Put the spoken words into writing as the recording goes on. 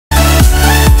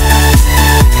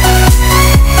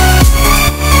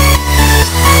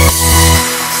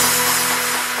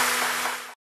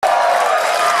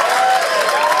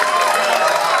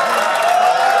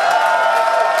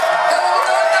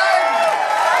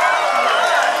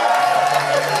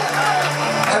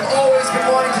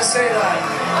say that?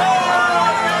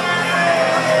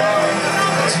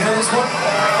 Do you know this one?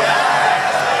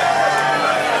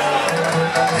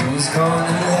 Who's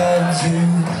gonna love you?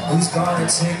 Who's gonna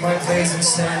take my place and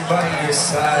stand by your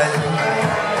side?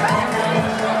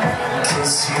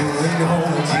 Kiss you and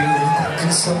hold you,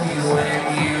 console you when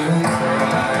you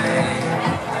cry.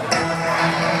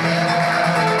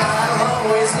 I'll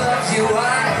always love you, I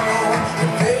know,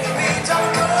 but baby,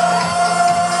 don't go.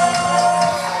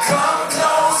 Come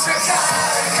closer,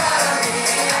 Cara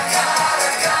Mia,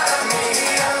 Cara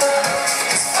Mia.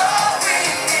 It's all we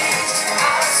need.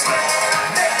 I swear I'm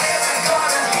never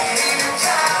gonna leave you,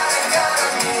 Cara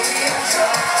Mia.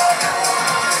 You're the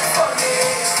one for me.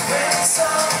 When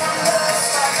someone loves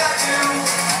like I do,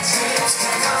 dreams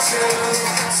can come true.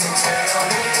 So tell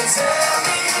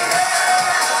me now.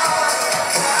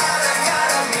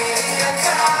 Cara Mia,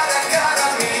 Cara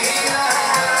Mia.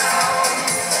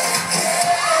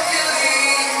 Can you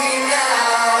leave me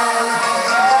now?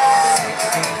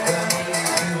 I need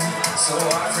you, so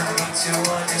hard for me to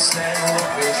understand what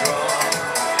was wrong.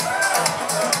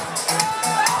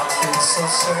 I've been so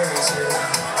certain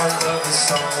our love is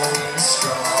always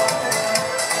strong.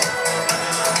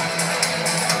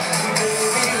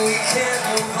 Baby, we can't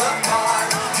move apart.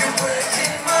 You're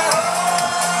breaking my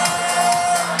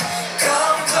heart.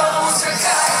 Come closer,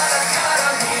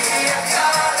 Cara Mia,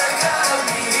 Cara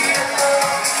Mia.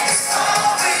 It's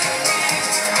all we need.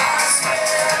 I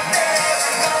swear I'm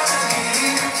never gonna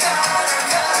leave you,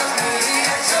 Cara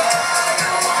Mia. You're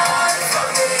the one for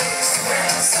me.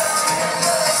 When someone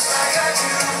loves like I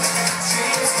do,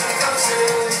 dreams can come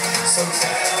true. So